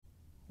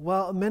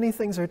Well, many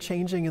things are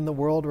changing in the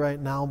world right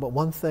now, but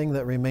one thing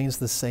that remains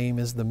the same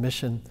is the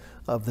mission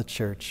of the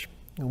church.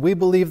 We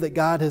believe that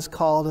God has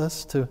called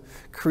us to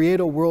create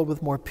a world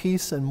with more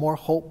peace and more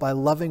hope by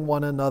loving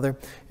one another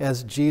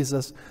as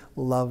Jesus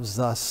loves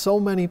us. So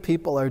many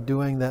people are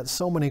doing that.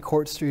 So many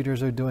Court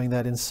Streeters are doing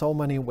that in so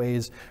many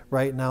ways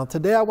right now.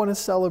 Today I want to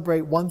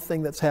celebrate one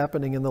thing that's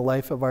happening in the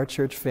life of our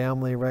church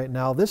family right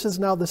now. This is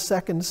now the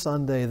second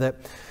Sunday that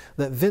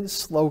Vince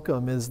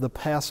Slocum is the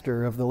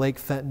pastor of the Lake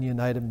Fenton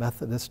United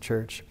Methodist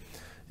Church.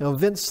 You know,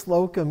 Vince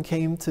Slocum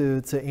came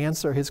to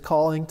answer his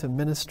calling to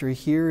ministry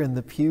here in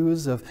the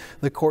pews of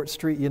the Court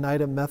Street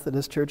United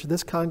Methodist Church.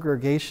 This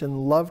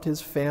congregation loved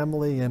his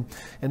family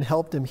and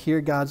helped him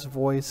hear God's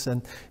voice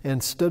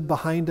and stood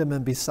behind him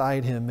and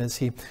beside him as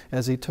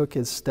he took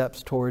his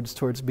steps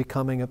towards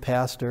becoming a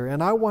pastor.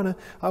 And I want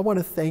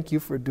to thank you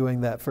for doing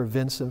that for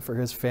Vince and for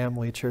his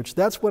family, church.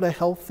 That's what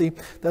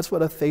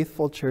a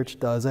faithful church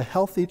does. A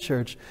healthy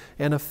church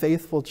and a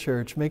faithful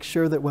church make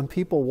sure that when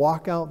people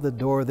walk out the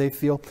door, they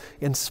feel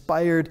inspired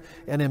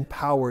and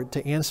empowered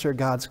to answer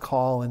God's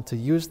call and to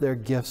use their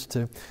gifts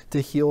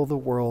to heal the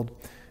world.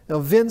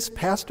 Now,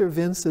 Pastor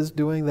Vince is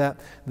doing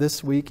that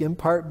this week in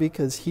part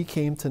because he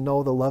came to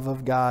know the love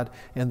of God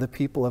and the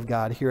people of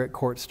God here at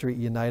Court Street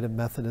United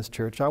Methodist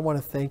Church. I want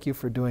to thank you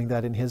for doing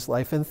that in his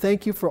life, and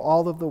thank you for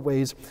all of the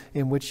ways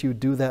in which you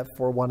do that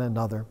for one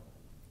another.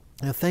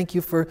 And thank you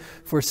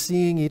for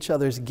seeing each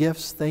other's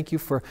gifts. Thank you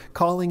for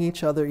calling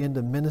each other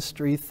into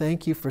ministry.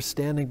 Thank you for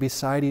standing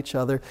beside each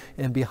other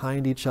and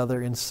behind each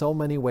other in so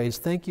many ways.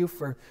 Thank you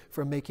for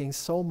making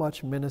so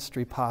much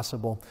ministry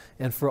possible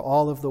and for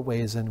all of the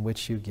ways in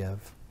which you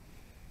give.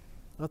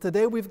 Well,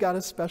 today we've got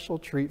a special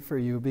treat for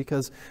you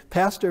because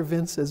Pastor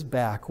Vince is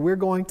back. We're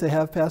going to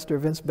have Pastor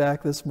Vince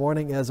back this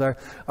morning as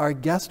our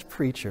guest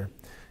preacher.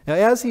 Now,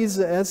 as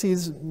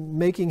he's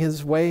making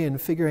his way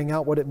and figuring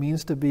out what it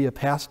means to be a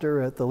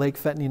pastor at the Lake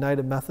Fenton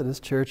United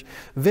Methodist Church,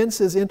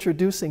 Vince is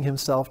introducing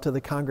himself to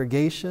the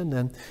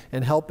congregation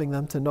and helping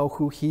them to know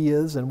who he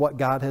is and what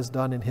God has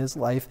done in his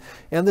life.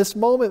 And this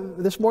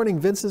morning,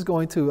 Vince is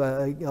going to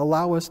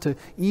allow us to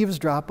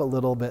eavesdrop a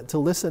little bit, to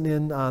listen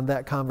in on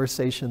that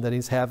conversation that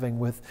he's having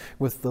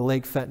with the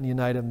Lake Fenton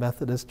United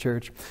Methodist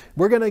Church.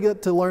 We're going to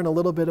get to learn a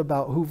little bit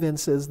about who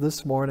Vince is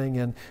this morning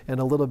and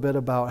a little bit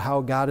about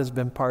how God has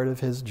been part of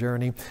his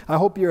journey. I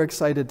hope you're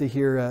excited to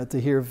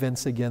hear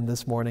Vince again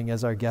this morning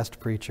as our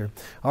guest preacher.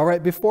 All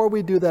right, before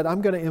we do that,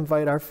 I'm going to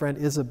invite our friend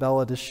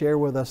Isabella to share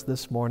with us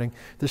this morning,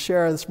 to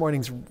share this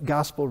morning's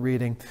gospel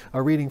reading,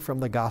 a reading from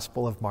the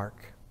Gospel of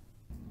Mark.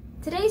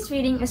 Today's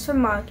reading is from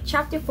Mark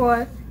chapter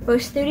 4,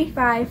 verse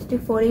 35 to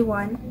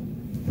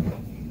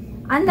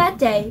 41. On that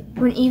day,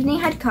 when evening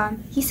had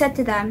come, he said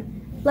to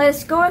them, "Let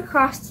us go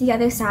across to the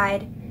other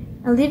side."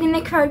 And leaving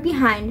the crowd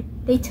behind,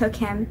 they took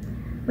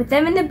him, with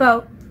them in the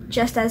boat,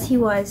 just as he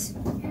was.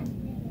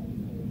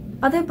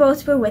 Other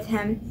boats were with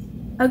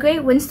him. A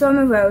great windstorm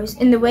arose,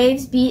 and the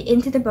waves beat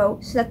into the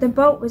boat, so that the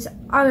boat was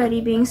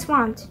already being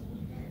swamped.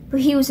 But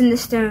he was in the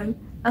stern,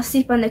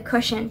 asleep on the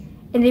cushion,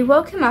 and they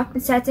woke him up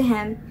and said to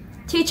him,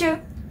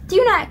 "Teacher, do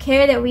you not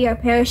care that we are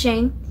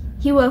perishing?"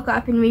 He woke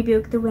up and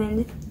rebuked the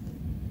wind,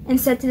 and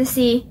said to the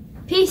sea,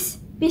 "Peace,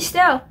 be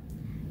still."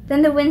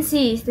 Then the wind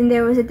ceased, and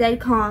there was a dead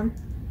calm.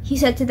 He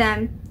said to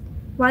them,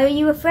 "Why are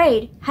you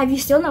afraid? Have you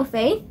still no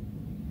faith?"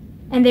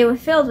 And they were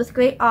filled with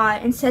great awe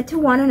and said to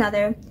one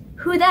another,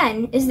 "Who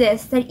then is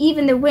this that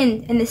even the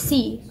wind and the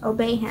sea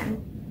obey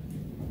him?"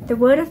 The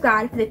word of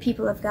God for the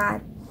people of God.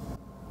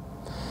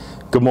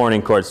 Good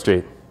morning, Court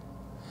Street.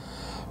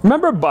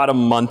 Remember about a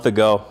month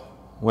ago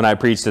when I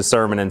preached a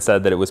sermon and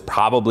said that it was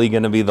probably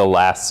going to be the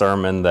last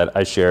sermon that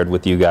I shared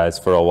with you guys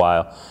for a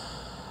while?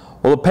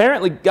 Well,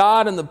 apparently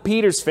God and the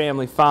Peters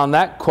family found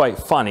that quite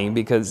funny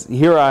because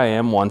here I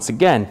am once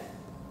again.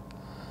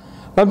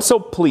 I'm so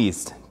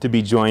pleased to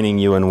be joining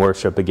you in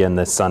worship again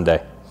this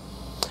Sunday.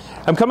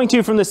 I'm coming to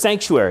you from the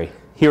sanctuary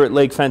here at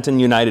Lake Fenton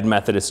United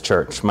Methodist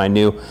Church, my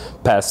new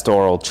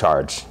pastoral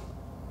charge.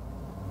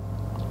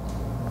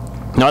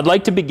 Now, I'd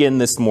like to begin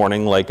this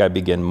morning, like I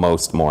begin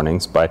most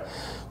mornings,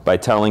 by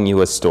telling you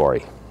a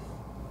story.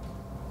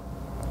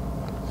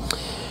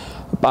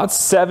 About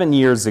 7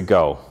 years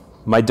ago,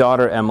 my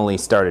daughter Emily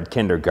started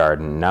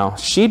kindergarten. Now,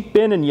 she'd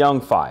been in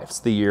Young Fives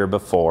the year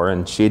before,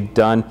 and she'd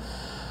done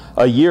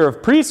a year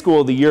of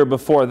preschool the year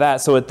before that.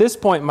 So at this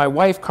point, my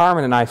wife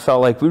Carmen and I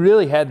felt like we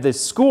really had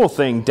this school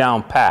thing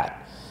down pat.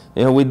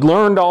 You know, we'd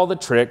learned all the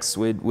tricks,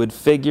 we'd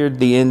figured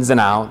the ins and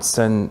outs,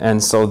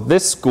 and so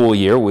this school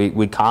year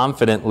we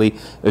confidently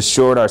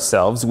assured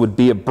ourselves would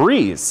be a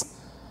breeze.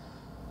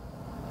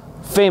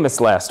 Famous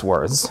last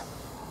words.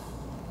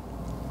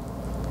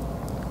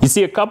 You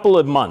see, a couple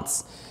of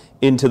months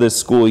into the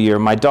school year,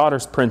 my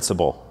daughter's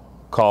principal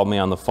called me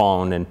on the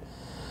phone, and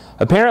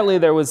apparently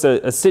there was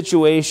a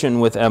situation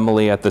with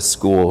Emily at the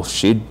school.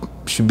 She'd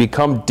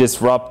become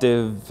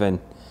disruptive and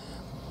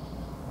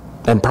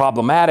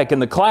problematic in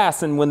the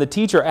class, and when the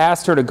teacher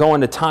asked her to go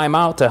into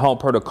timeout to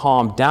help her to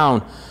calm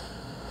down,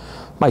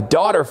 My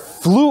daughter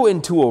flew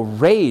into a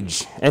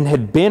rage and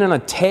had been on a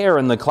tear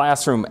in the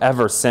classroom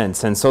ever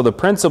since. And so the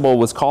principal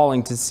was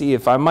calling to see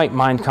if I might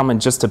mind coming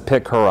just to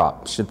pick her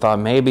up. She thought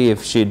maybe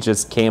if she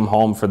just came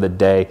home for the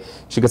day,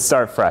 she could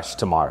start fresh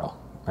tomorrow,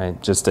 right?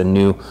 Just a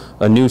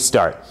new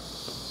start.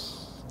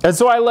 And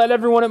so I let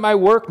everyone at my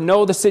work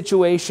know the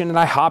situation, and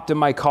I hopped in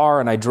my car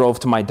and I drove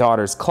to my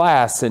daughter's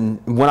class. And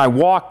when I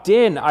walked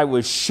in, I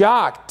was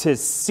shocked to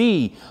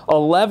see a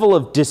level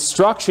of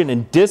destruction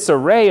and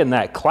disarray in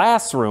that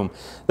classroom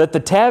that the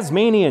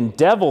Tasmanian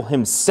devil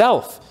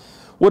himself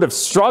would have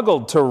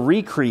struggled to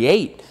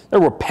recreate. There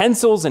were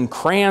pencils and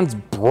crayons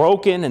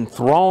broken and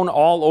thrown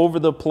all over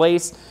the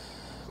place.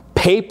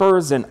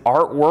 Papers and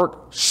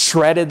artwork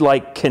shredded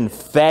like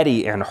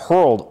confetti and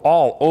hurled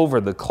all over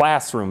the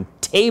classroom.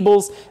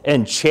 Tables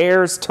and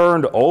chairs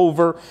turned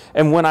over.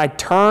 And when I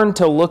turned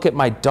to look at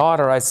my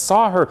daughter, I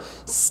saw her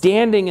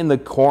standing in the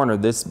corner,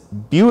 this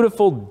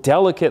beautiful,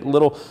 delicate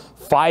little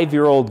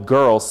 5-year-old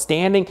girl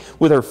standing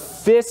with her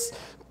fists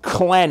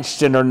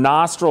clenched and her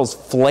nostrils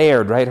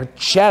flared, right? Her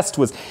chest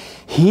was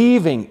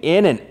heaving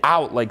in and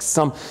out like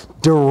some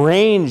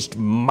deranged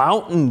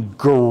mountain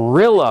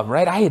gorilla,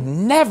 right? I had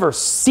never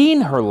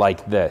seen her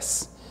like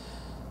this.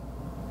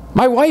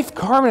 My wife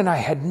Carmen and I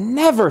had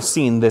never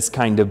seen this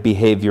kind of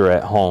behavior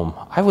at home.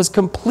 I was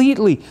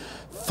completely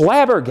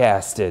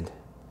flabbergasted.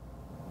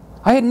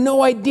 I had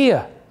no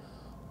idea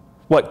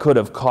what could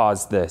have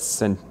caused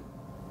this, and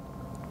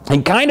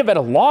kind of at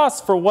a loss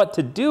for what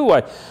to do.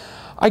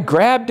 I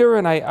grabbed her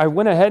and I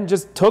went ahead and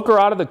just took her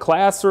out of the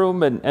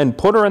classroom and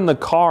put her in the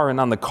car. And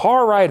on the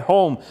car ride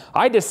home,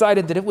 I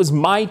decided that it was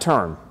my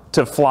turn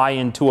to fly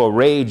into a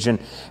rage. And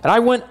I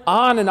went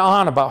on and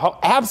on about how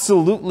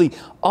absolutely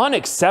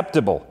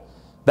unacceptable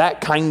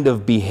that kind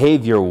of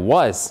behavior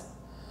was.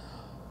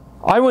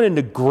 I went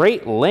into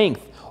great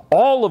length,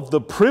 all of the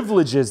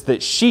privileges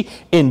that she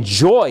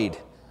enjoyed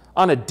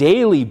on a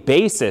daily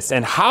basis.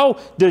 And how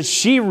does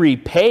she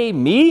repay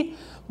me?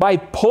 By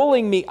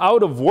pulling me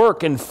out of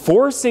work and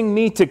forcing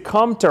me to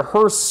come to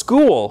her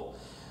school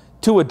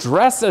to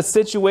address a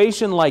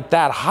situation like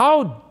that.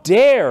 How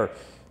dare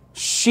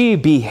she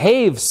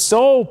behave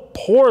so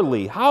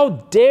poorly? How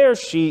dare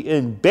she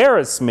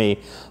embarrass me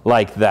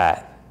like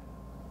that?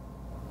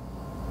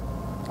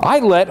 I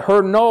let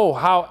her know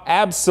how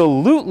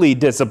absolutely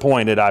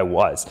disappointed I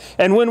was.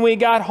 And when we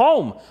got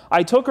home,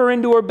 I took her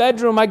into her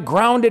bedroom. I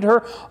grounded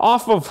her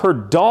off of her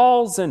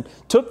dolls and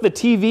took the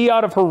TV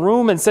out of her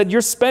room and said, "You're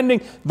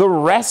spending the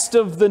rest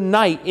of the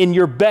night in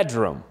your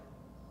bedroom.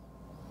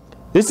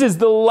 This is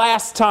the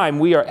last time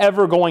we are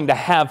ever going to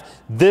have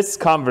this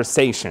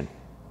conversation."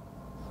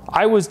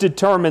 I was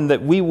determined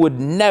that we would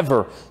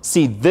never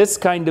see this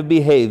kind of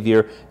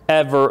behavior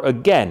ever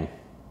again.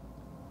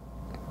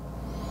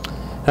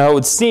 Now, it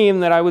would seem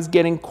that I was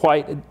getting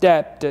quite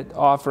adept at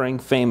offering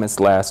famous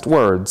last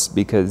words,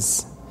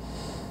 because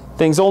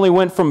things only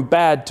went from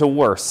bad to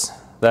worse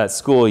that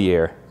school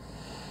year.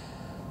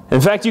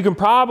 In fact, you can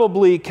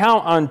probably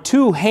count on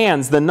 2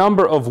 hands the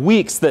number of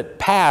weeks that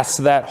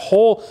passed that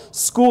whole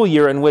school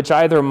year in which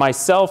either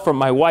myself or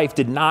my wife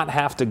did not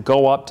have to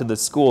go up to the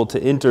school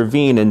to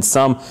intervene in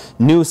some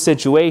new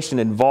situation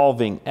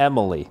involving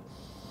Emily.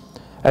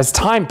 As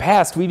time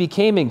passed, we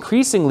became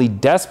increasingly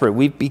desperate.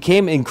 We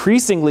became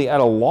increasingly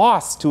at a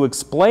loss to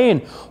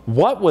explain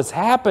what was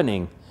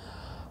happening.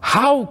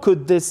 How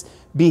could this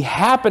be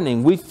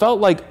happening? We felt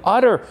like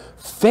utter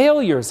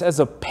failures as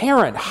a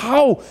parent.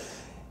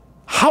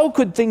 How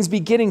could things be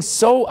getting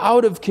so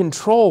out of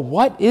control?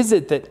 What is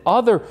it that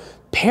other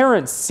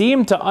parents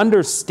seem to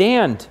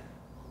understand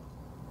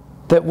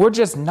that we're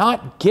just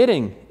not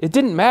getting? It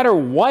didn't matter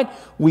what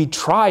we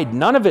tried.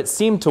 None of it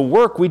seemed to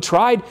work. We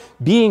tried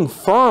being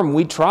firm.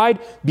 We tried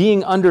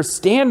being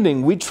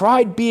understanding. We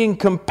tried being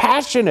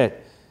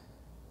compassionate.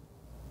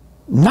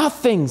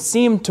 Nothing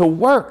seemed to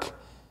work.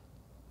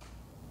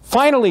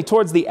 Finally,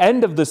 towards the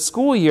end of the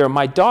school year,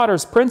 my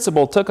daughter's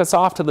principal took us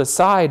off to the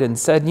side and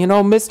said, "You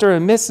know, Mr.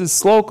 and Mrs.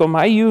 Slocum,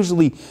 I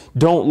usually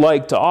don't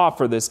like to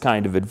offer this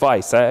kind of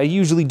advice. I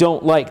usually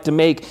don't like to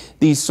make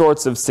these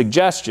sorts of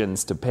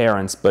suggestions to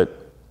parents, but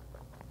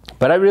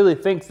I really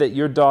think that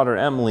your daughter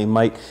Emily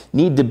might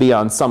need to be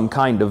on some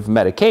kind of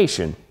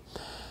medication."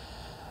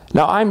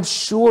 Now, I'm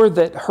sure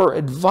that her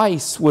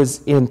advice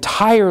was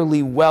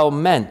entirely well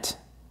meant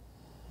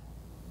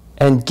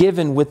and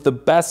given with the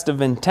best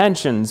of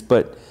intentions,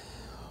 but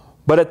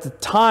at the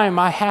time,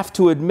 I have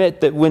to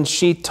admit that when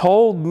she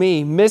told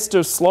me,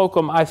 "Mr.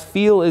 Slocum, I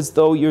feel as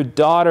though your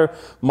daughter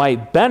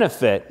might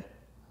benefit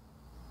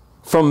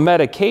from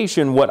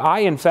medication," what I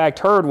in fact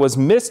heard was,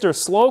 "Mr.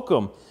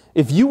 Slocum,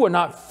 if you were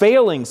not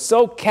failing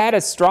so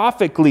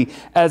catastrophically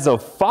as a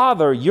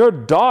father, your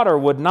daughter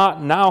would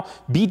not now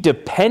be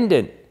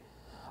dependent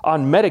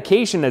on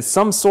medication as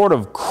some sort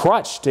of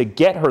crutch to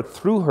get her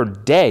through her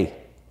day."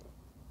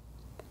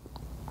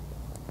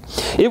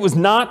 It was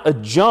not a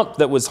jump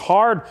that was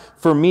hard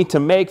for me to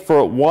make, for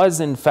it was,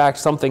 in fact,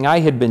 something I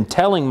had been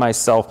telling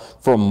myself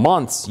for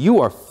months.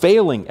 You are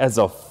failing as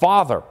a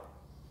father.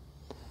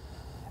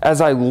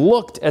 as I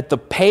looked at the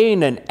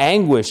pain and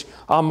anguish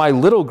on my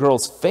little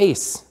girl's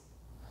face,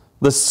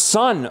 the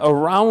sun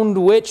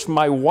around which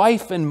my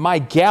wife and my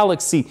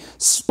galaxy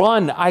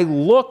spun. I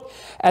looked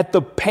at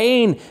the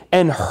pain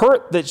and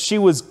hurt that she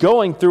was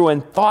going through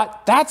and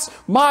thought, that's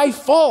my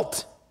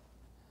fault.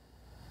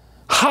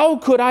 How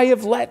could I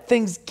have let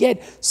things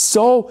get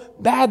so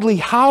badly?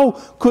 How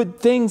could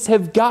things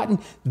have gotten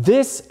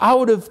this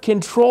out of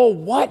control?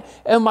 What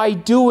am I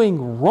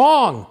doing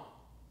wrong?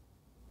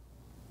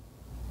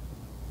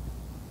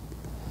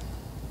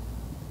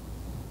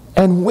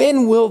 And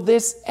when will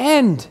this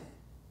end?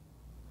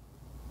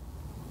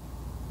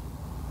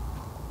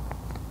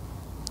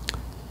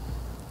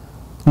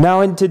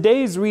 Now, in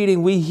today's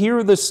reading, we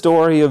hear the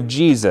story of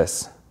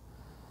Jesus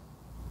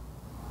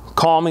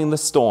calming the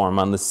storm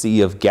on the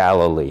Sea of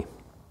Galilee.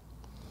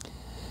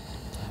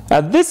 Now,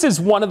 this is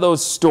one of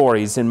those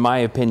stories, in my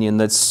opinion,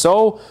 that's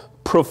so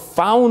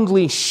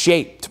profoundly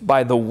shaped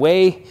by the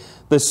way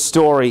the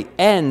story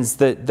ends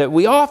that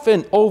we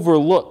often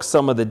overlook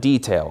some of the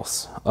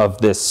details of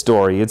this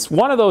story. It's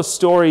one of those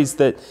stories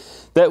that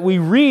we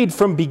read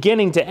from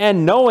beginning to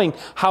end knowing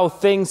how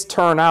things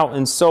turn out.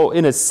 And so,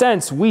 in a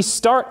sense, we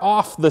start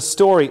off the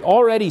story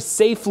already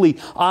safely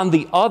on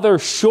the other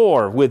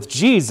shore with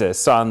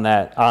Jesus on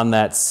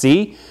that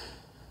sea,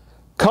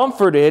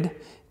 comforted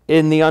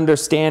in the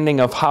understanding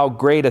of how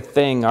great a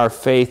thing our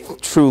faith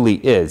truly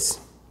is.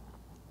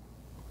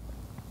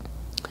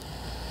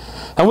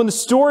 And when the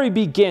story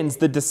begins,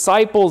 the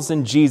disciples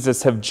and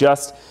Jesus have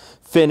just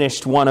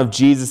finished one of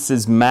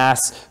Jesus'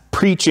 mass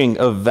preaching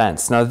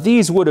events. Now,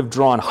 these would have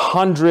drawn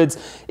hundreds,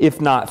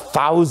 if not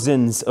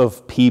thousands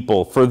of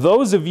people. For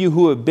those of you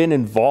who have been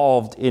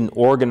involved in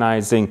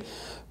organizing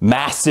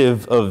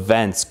massive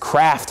events,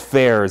 craft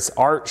fairs,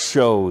 art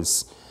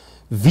shows,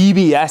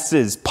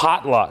 VBSs,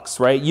 potlucks,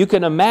 right? You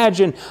can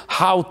imagine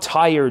how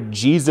tired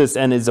Jesus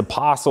and his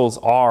apostles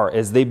are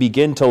as they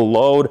begin to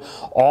load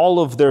all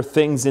of their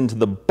things into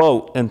the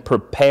boat and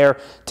prepare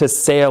to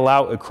sail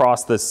out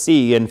across the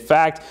sea. In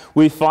fact,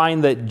 we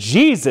find that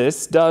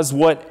Jesus does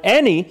what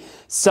any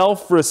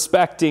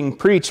self-respecting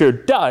preacher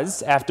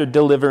does after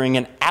delivering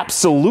an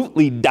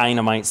absolutely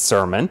dynamite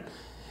sermon.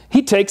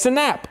 He takes a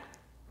nap.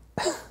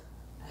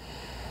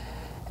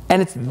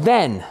 And it's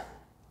then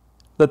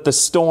that the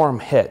storm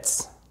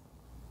hits.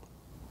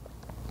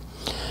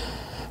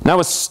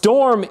 Now, a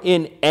storm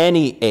in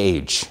any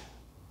age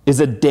is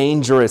a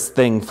dangerous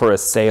thing for a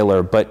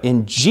sailor, but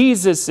in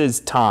Jesus'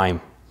 time,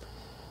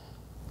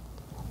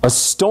 a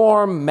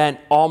storm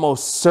meant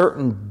almost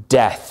certain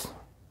death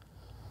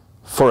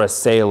for a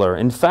sailor.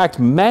 In fact,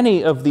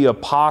 many of the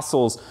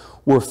apostles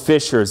were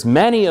fishers.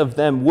 Many of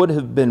them would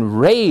have been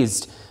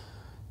raised,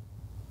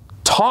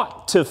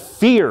 taught to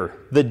fear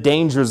the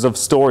dangers of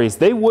stories.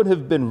 They would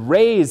have been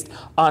raised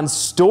on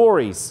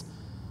stories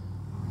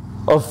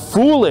of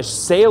foolish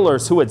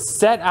sailors who had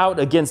set out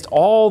against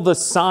all the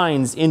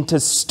signs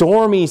into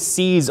stormy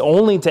seas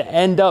only to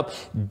end up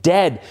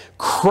dead,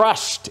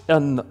 crushed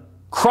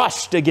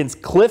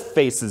against cliff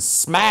faces,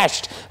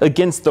 smashed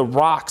against the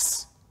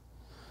rocks,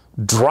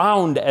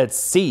 drowned at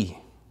sea.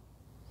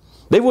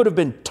 They would have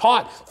been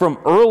taught from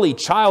early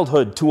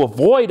childhood to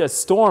avoid a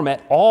storm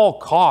at all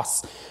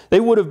costs. They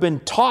would have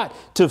been taught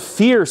to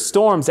fear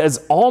storms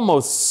as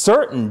almost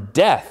certain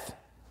death.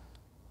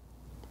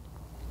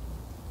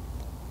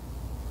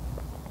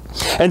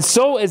 And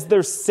so as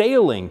they're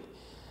sailing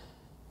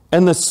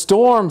and the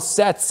storm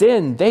sets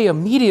in, they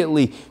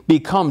immediately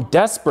become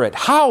desperate.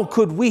 How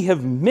could we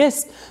have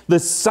missed the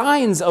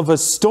signs of a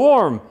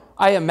storm?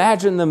 I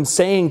imagine them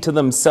saying to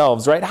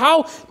themselves, right?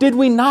 How did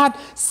we not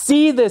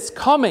see this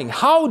coming?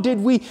 How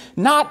did we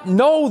not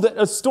know that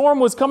a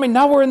storm was coming?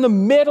 Now we're in the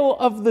middle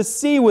of the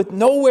sea with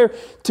nowhere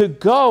to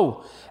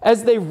go.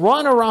 As they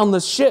run around the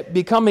ship,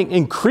 becoming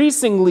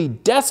increasingly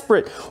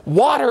desperate,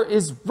 water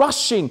is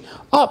rushing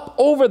up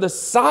over the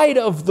side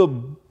of the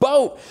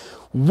boat.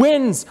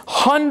 Winds,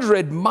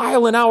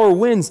 100-mile-an-hour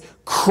winds,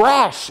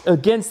 crash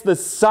against the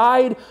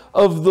side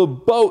of the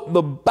boat.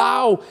 The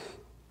bow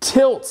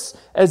tilts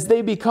as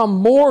they become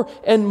more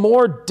and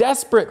more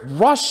desperate,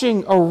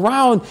 rushing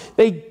around.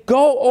 They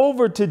go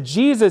over to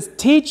Jesus.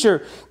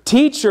 Teacher,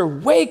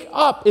 wake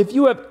up. If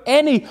you have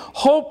any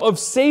hope of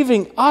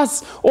saving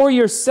us or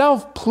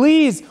yourself,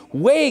 please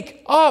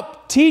wake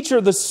up. Teacher,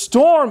 the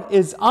storm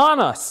is on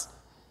us.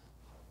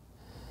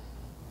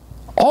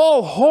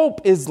 All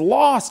hope is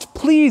lost.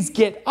 Please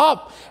get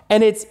up.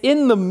 And it's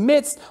in the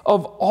midst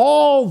of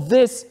all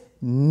this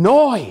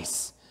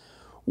noise,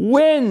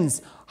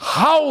 winds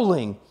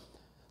howling,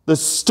 the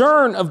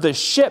stern of the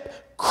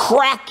ship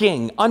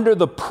cracking under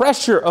the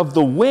pressure of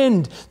the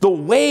wind, the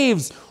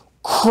waves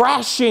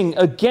crashing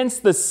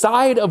against the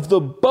side of the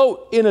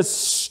boat in a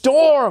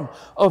storm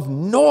of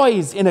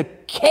noise, in a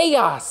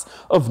chaos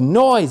of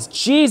noise.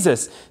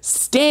 Jesus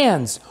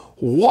stands,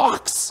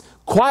 walks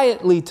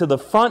quietly to the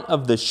front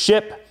of the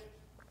ship,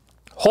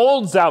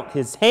 holds out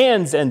his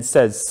hands and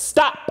says,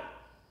 "Stop."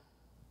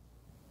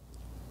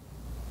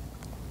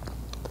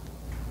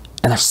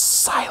 And there's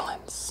silence.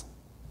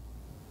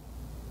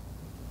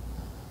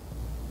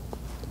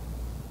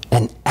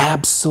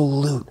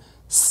 absolute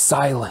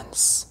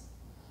silence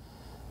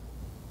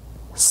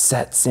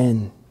sets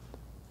in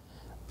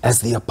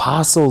as the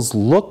apostles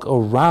look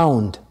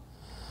around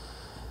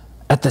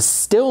at the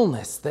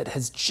stillness that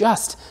has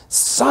just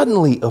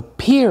suddenly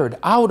appeared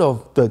out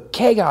of the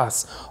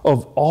chaos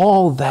of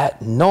all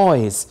that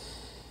noise.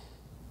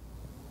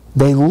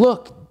 They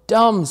look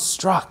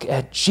dumbstruck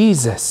at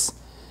Jesus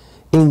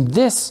in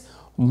this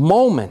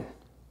moment.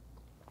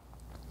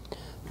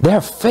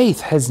 Their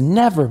faith has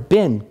never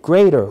been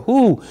greater.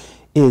 Who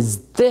is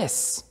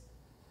this?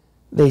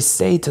 They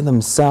say to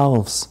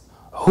themselves,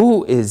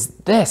 who is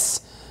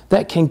this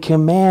that can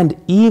command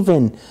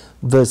even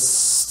the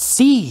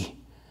sea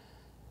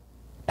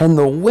and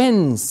the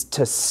winds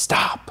to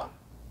stop?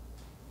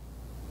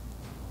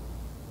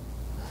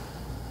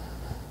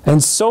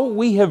 And so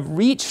we have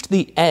reached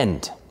the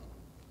end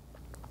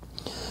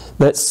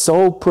that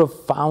so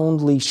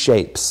profoundly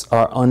shapes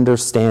our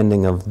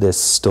understanding of this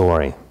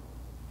story.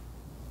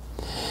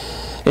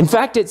 In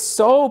fact, it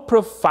so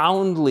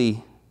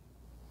profoundly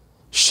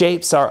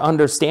shapes our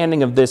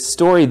understanding of this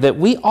story that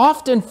we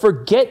often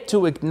forget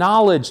to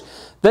acknowledge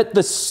that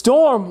the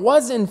storm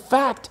was in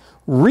fact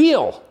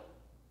real.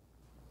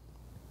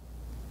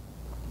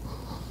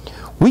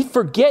 We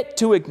forget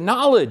to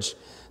acknowledge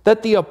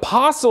that the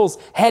apostles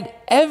had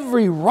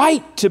every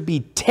right to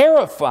be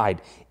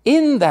terrified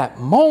in that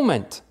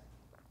moment.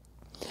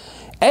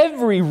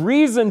 Every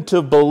reason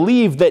to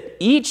believe that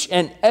each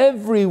and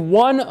every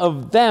one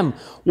of them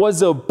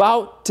was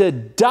about to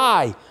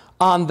die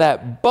on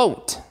that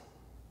boat.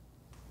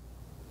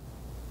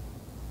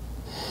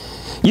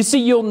 You see,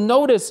 you'll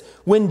notice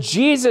when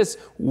Jesus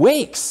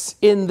wakes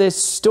in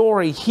this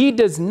story, he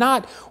does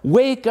not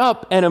wake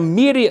up and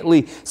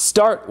immediately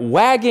start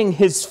wagging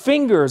his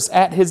fingers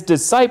at his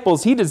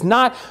disciples. He does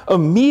not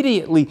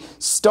immediately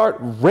start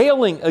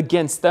railing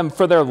against them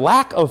for their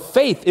lack of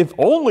faith. If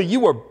only you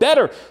were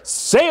better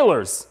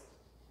sailors,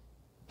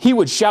 he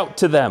would shout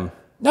to them.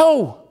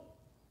 No.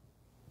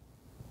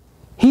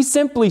 He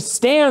simply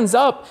stands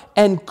up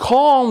and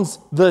calms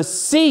the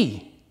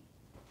sea.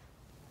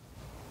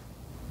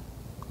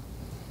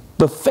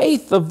 The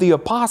faith of the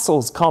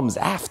apostles comes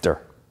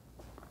after.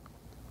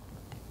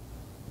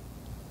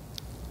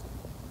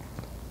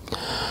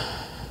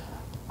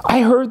 I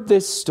heard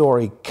this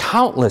story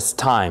countless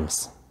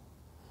times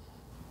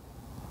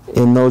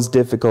in those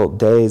difficult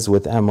days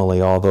with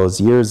Emily all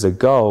those years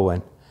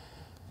ago.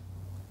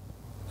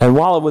 And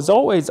while it was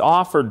always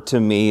offered to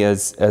me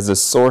as a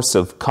source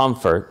of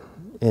comfort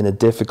in a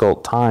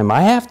difficult time,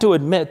 I have to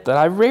admit that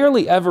I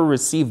rarely ever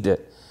received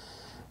it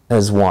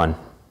as one.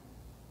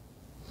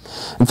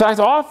 In fact,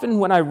 often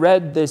when I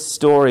read this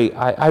story,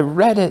 I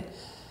read it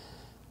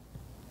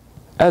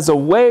as a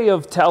way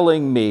of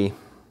telling me,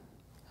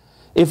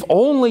 if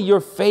only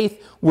your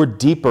faith were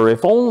deeper,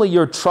 if only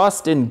your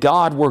trust in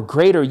God were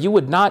greater, you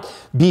would not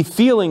be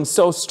feeling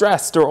so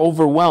stressed or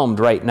overwhelmed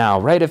right now,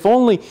 right? If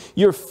only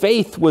your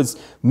faith was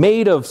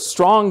made of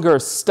stronger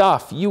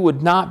stuff, you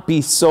would not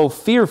be so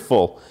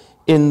fearful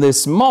in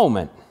this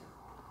moment.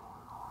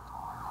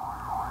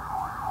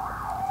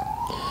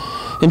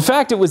 In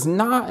fact, it was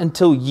not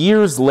until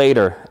years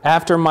later,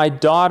 after my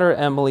daughter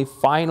Emily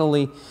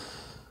finally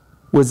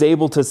was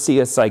able to see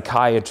a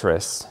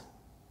psychiatrist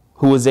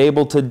who was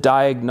able to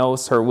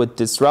diagnose her with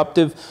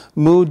disruptive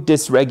mood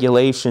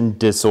dysregulation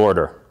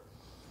disorder.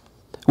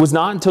 It was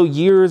not until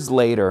years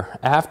later,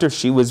 after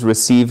she was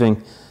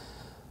receiving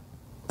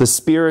the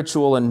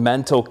spiritual and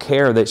mental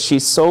care that she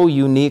so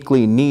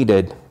uniquely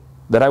needed,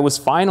 that I was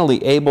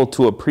finally able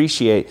to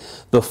appreciate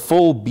the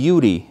full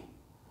beauty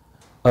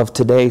of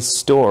today's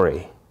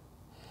story.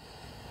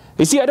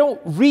 You see, I don't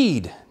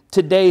read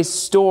today's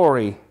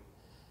story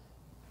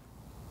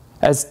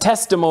as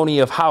testimony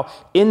of how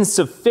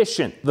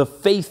insufficient the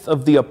faith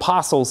of the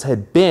apostles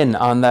had been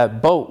on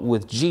that boat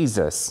with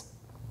Jesus.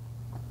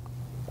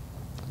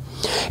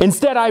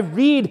 Instead, I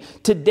read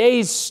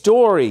today's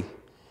story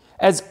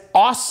as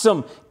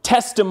awesome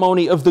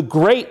testimony of the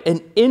great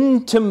and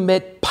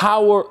intimate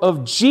power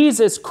of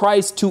Jesus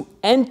Christ to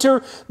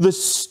enter the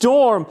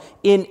storm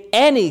in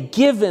any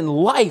given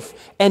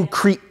life and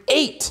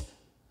create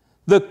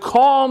the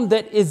calm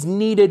that is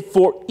needed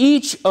for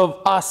each of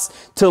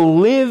us to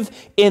live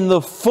in the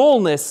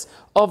fullness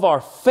of our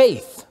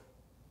faith.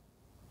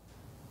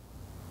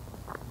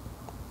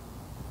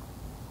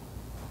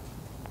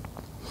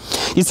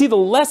 You see, the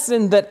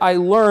lesson that I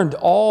learned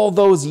all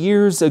those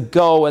years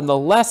ago and the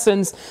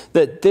lessons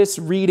that this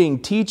reading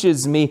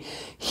teaches me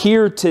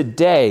here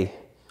today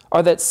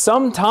are that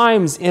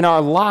sometimes in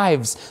our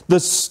lives, the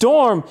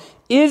storm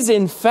is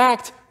in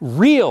fact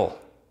real.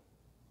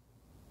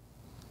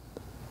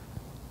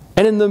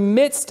 And in the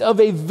midst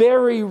of a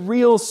very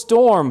real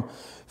storm,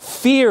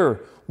 fear,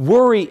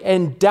 worry,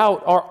 and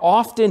doubt are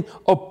often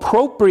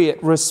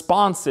appropriate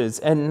responses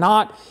and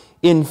not,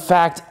 in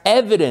fact,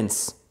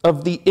 evidence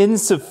of the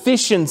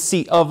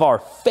insufficiency of our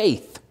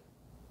faith.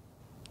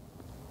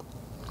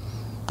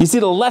 You see,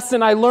 the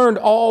lesson I learned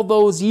all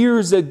those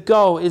years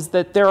ago is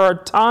that there are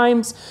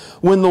times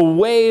when the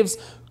waves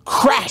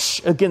crash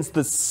against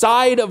the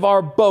side of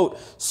our boat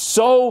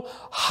so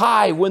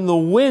high, when the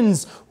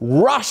winds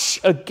rush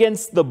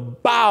against the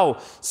bow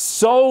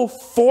so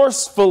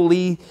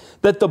forcefully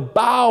that the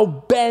bow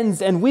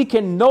bends and we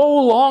can no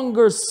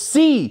longer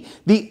see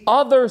the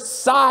other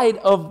side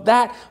of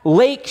that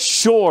lake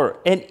shore.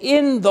 And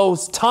in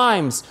those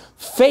times,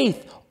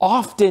 faith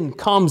often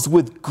comes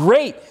with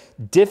great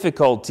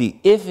difficulty,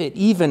 if it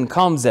even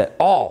comes at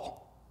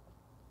all.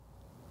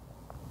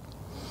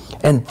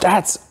 And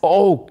that's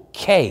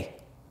okay.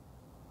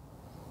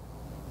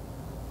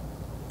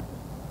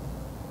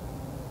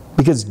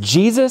 Because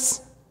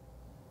Jesus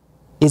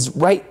is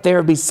right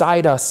there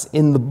beside us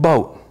in the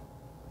boat,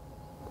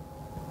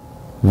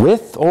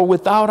 with or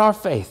without our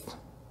faith.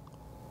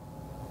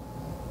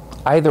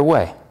 Either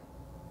way.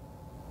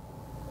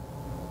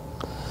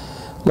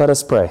 Let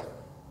us pray.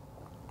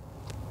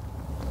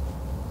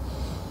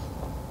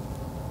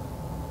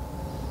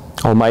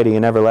 Almighty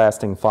and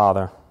everlasting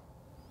Father,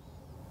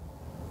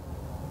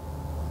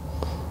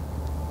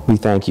 we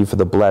thank you for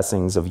the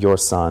blessings of your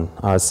Son,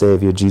 our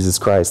Savior, Jesus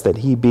Christ, that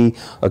he be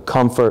a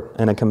comfort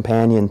and a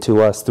companion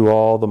to us through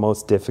all the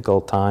most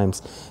difficult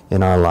times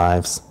in our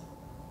lives.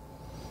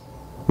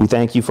 We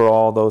thank you for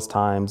all those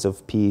times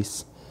of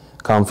peace,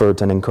 comfort,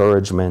 and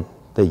encouragement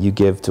that you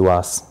give to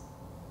us.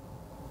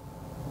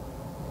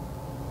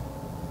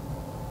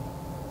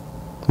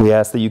 We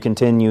ask that you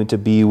continue to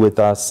be with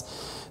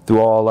us through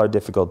all our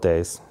difficult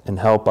days and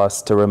help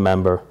us to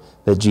remember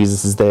that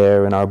Jesus is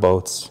there in our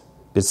boats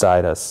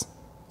beside us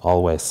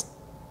always.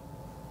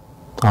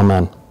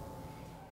 Amen.